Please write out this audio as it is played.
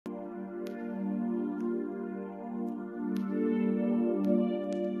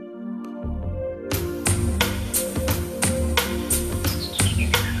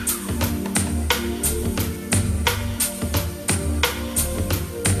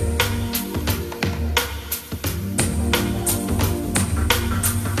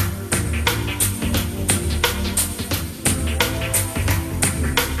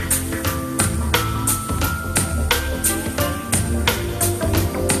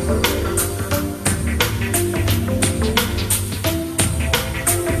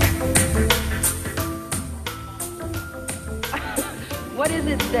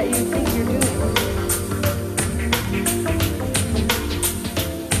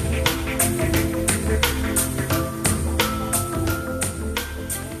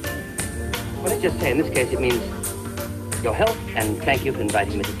let's just say in this case it means your health and thank you for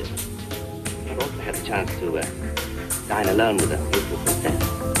inviting me to dinner. I've also had the chance to dine alone with a beautiful princess.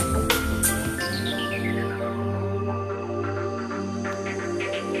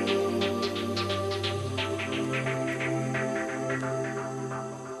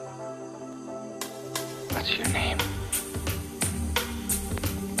 What's your name?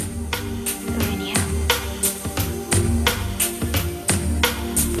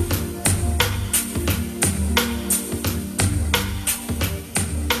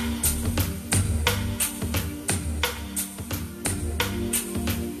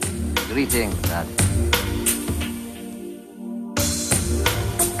 Greetings, Dad.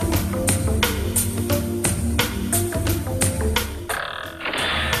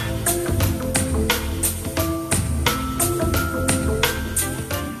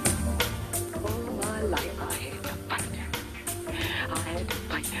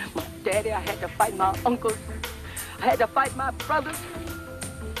 Daddy, I had to fight my uncles. I had to fight my brothers.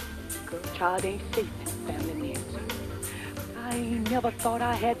 Girl, child ain't safe in family names. I ain't never thought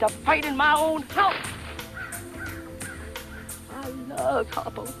I had to fight in my own house. I love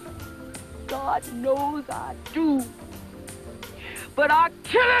Harpo. God knows I do. But I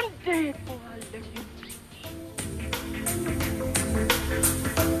kill him dead before I let him be.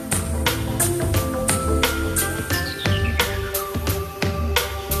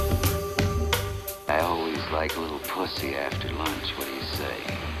 I always like a little pussy after lunch. What do you say?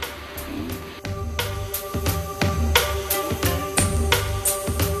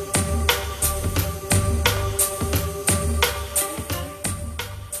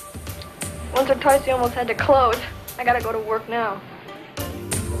 Once or twice you almost had to close. I gotta go to work now.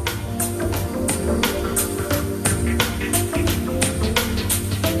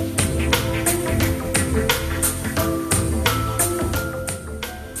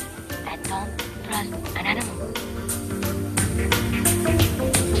 I don't trust an animal.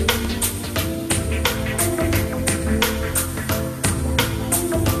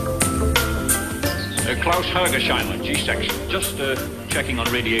 Klaus Hergersheimer, G-section. Just checking on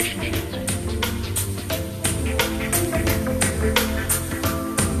radiation shields.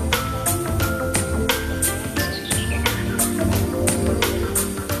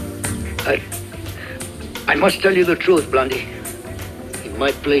 I must tell you the truth, Blondie. In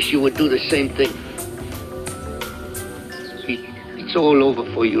my place, you would do the same thing. It's all over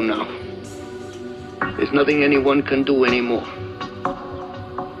for you now. There's nothing anyone can do anymore.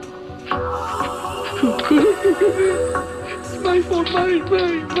 It's my fault, mine.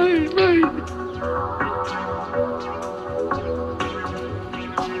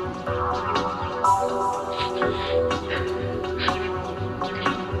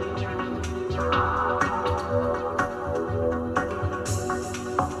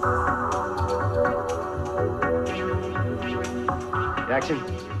 Jackson?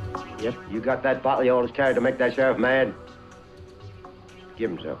 Yep. You got that bottle you always carried to make that sheriff mad?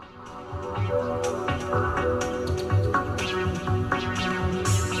 Give him some.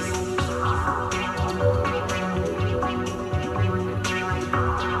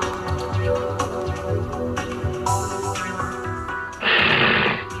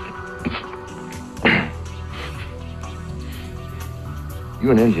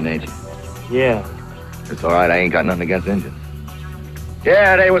 You an Indian, ain't you? Yeah. It's all right. I ain't got nothing against Indians.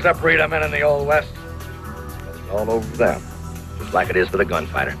 Yeah, they was a breed of men in the Old West. It's all over for them. Just like it is for the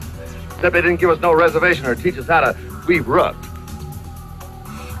gunfighter. Except they didn't give us no reservation or teach us how to weave rugs.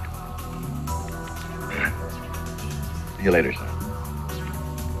 See you later, son.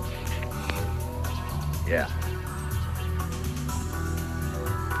 Yeah.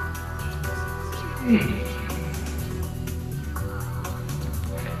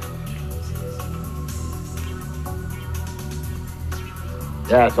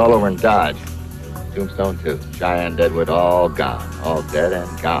 Yeah, it's all over in Dodge. Tombstone, too. Cheyenne, Deadwood, all gone. All dead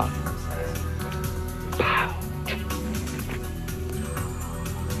and gone. Pow.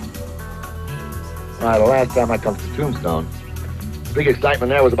 Well, the last time I come to Tombstone, the big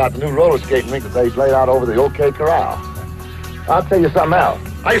excitement there was about the new roller skating rink that they've laid out over the OK Corral. I'll tell you something else.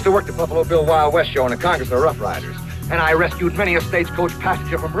 I used to work the Buffalo Bill Wild West show in the Congress of Rough Riders, and I rescued many a stagecoach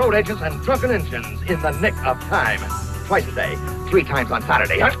passenger from road agents and drunken engines in the nick of time. Twice a day, 3 times on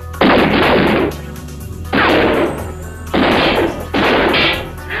Saturday, huh?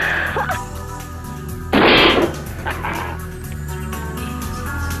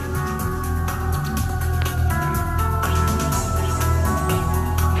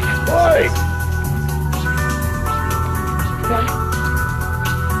 Boy!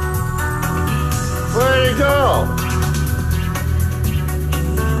 Where'd he go?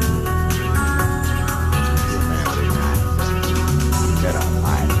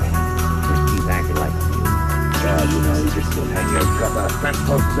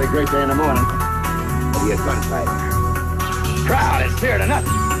 say great day in the morning. But he a gunfighter. Proud and fear to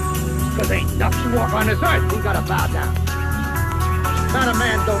nothing. Because ain't nothing walk on this earth. He gotta bow down. Not a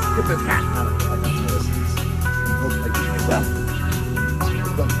man don't tip his hat. Not a boy don't live. No place to get well.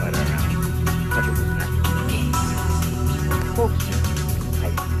 A gunfighter around. Such a business. Folks,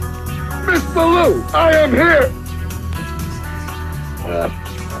 Mr. Lou, I am here.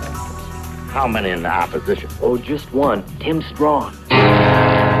 How many in the opposition? Oh, just one. Tim Strong.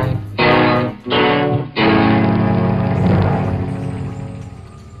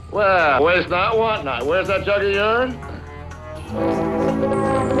 Well, waste not, want not. Where's that jug of urine?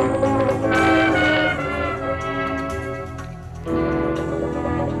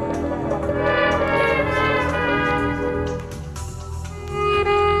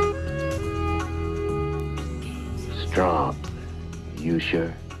 Strong. You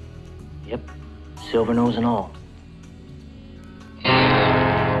sure? Yep. Silver nose and all.